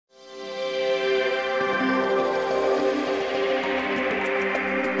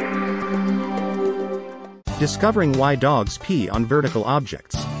Discovering why dogs pee on vertical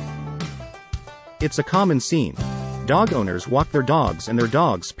objects. It's a common scene. Dog owners walk their dogs and their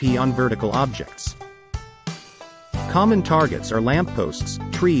dogs pee on vertical objects. Common targets are lampposts,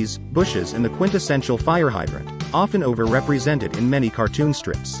 trees, bushes and the quintessential fire hydrant, often overrepresented in many cartoon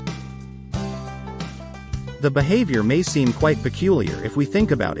strips. The behavior may seem quite peculiar if we think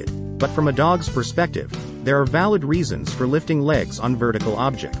about it, but from a dog's perspective, there are valid reasons for lifting legs on vertical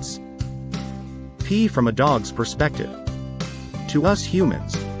objects. Pee from a dog's perspective. To us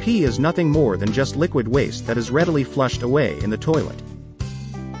humans, pee is nothing more than just liquid waste that is readily flushed away in the toilet.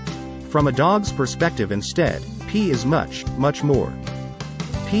 From a dog's perspective instead, pee is much, much more.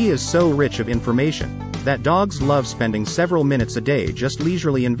 Pee is so rich of information that dogs love spending several minutes a day just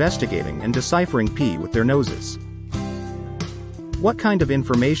leisurely investigating and deciphering pee with their noses. What kind of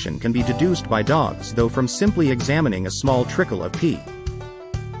information can be deduced by dogs though from simply examining a small trickle of pee?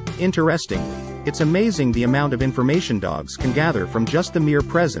 Interestingly, it's amazing the amount of information dogs can gather from just the mere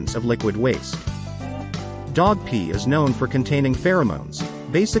presence of liquid waste. Dog pee is known for containing pheromones,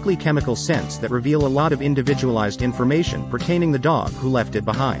 basically chemical scents that reveal a lot of individualized information pertaining the dog who left it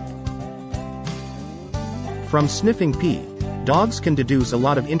behind. From sniffing pee, dogs can deduce a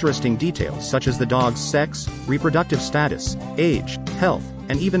lot of interesting details such as the dog's sex, reproductive status, age, health,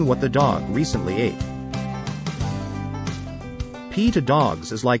 and even what the dog recently ate. Pee to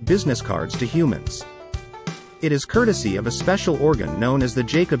dogs is like business cards to humans. It is courtesy of a special organ known as the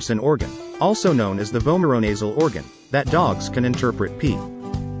Jacobson organ, also known as the vomeronasal organ, that dogs can interpret pee.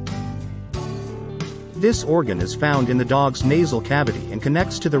 This organ is found in the dog's nasal cavity and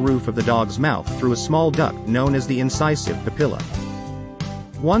connects to the roof of the dog's mouth through a small duct known as the incisive papilla.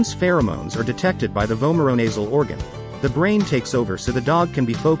 Once pheromones are detected by the vomeronasal organ, the brain takes over so the dog can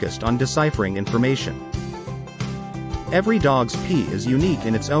be focused on deciphering information. Every dog's pee is unique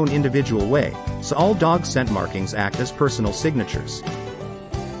in its own individual way, so all dog scent markings act as personal signatures.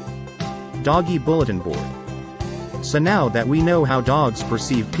 Doggy bulletin board. So now that we know how dogs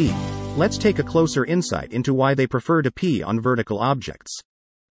perceive pee, let's take a closer insight into why they prefer to pee on vertical objects.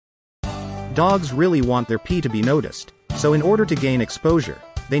 Dogs really want their pee to be noticed, so in order to gain exposure,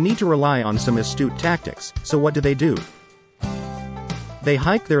 they need to rely on some astute tactics, so what do? They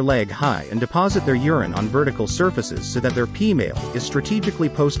hike their leg high and deposit their urine on vertical surfaces so that their pee mail is strategically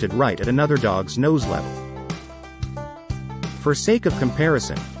posted right at another dog's nose level. For sake of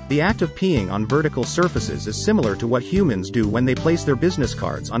comparison, the act of peeing on vertical surfaces is similar to what humans do when they place their business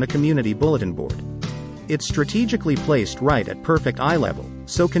cards on a community bulletin board. It's strategically placed right at perfect eye level,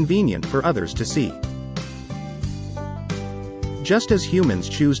 so convenient for others to see. Just as humans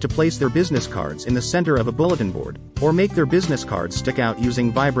choose to place their business cards in the center of a bulletin board, or make their business cards stick out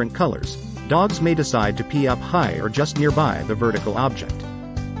using vibrant colors, dogs may decide to pee up high or just nearby the vertical object.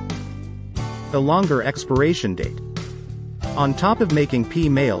 A longer expiration date. On top of making pee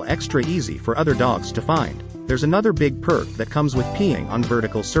mail extra easy for other dogs to find, there's another big perk that comes with peeing on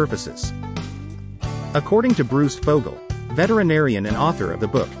vertical surfaces. According to Bruce Fogel, veterinarian and author of the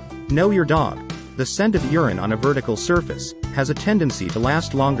book, Know Your Dog, the scent of urine on a vertical surface has a tendency to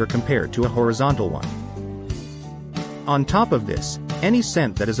last longer compared to a horizontal one. On top of this, any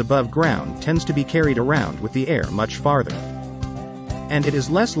scent that is above ground tends to be carried around with the air much farther. And it is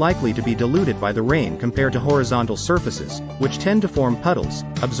less likely to be diluted by the rain compared to horizontal surfaces, which tend to form puddles,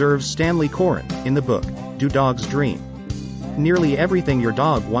 observes Stanley Coren in the book, Do Dogs Dream? Nearly everything your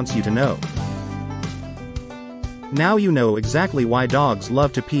dog wants you to know. Now you know exactly why dogs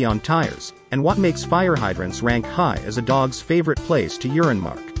love to pee on tires, and what makes fire hydrants rank high as a dog's favorite place to urine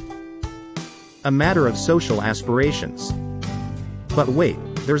mark. A matter of social aspirations. But wait,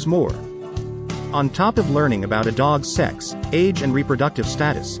 there's more. On top of learning about a dog's sex, age and reproductive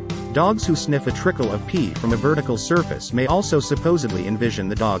status, dogs who sniff a trickle of pee from a vertical surface may also supposedly envision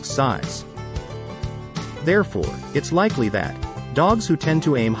the dog's size. Therefore, it's likely that dogs who tend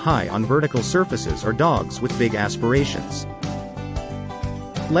to aim high on vertical surfaces are dogs with big aspirations.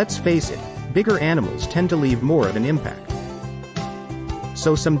 Let's face it, bigger animals tend to leave more of an impact.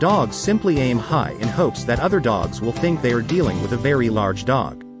 So some dogs simply aim high in hopes that other dogs will think they are dealing with a very large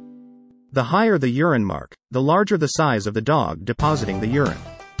dog. The higher the urine mark, the larger the size of the dog depositing the urine.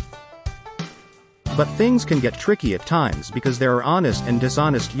 But things can get tricky at times because there are honest and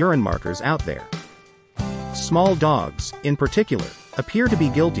dishonest urine markers out there. Small dogs, in particular, appear to be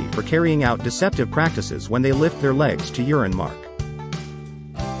guilty for carrying out deceptive practices when they lift their legs to urine mark.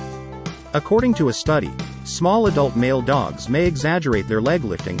 According to a study, small adult male dogs may exaggerate their leg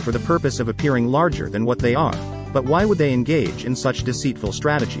lifting for the purpose of appearing larger than what they are, but why would they engage in such deceitful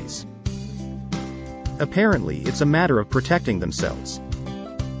strategies? Apparently it's a matter of protecting themselves.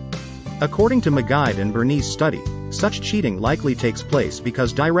 According to McGuide and Bernice study, such cheating likely takes place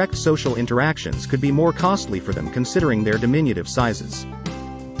because direct social interactions could be more costly for them considering their diminutive sizes.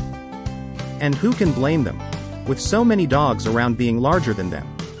 And who can blame them? With so many dogs around being larger than them,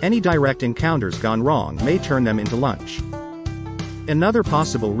 any direct encounters gone wrong may turn them into lunch. Another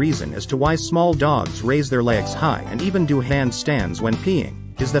possible reason as to why small dogs raise their legs high and even do handstands when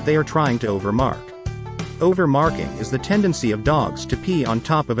peeing, is that they are trying to overmark. Overmarking is the tendency of dogs to pee on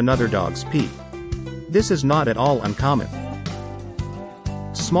top of another dog's pee. This is not at all uncommon.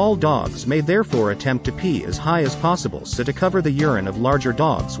 Small dogs may therefore attempt to pee as high as possible so to cover the urine of larger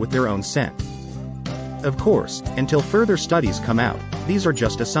dogs with their own scent. Of course, until further studies come out, these are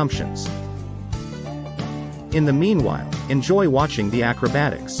just assumptions. In the meanwhile, enjoy watching the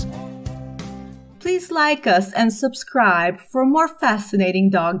acrobatics. Please like us and subscribe for more fascinating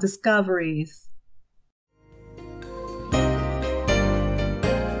dog discoveries.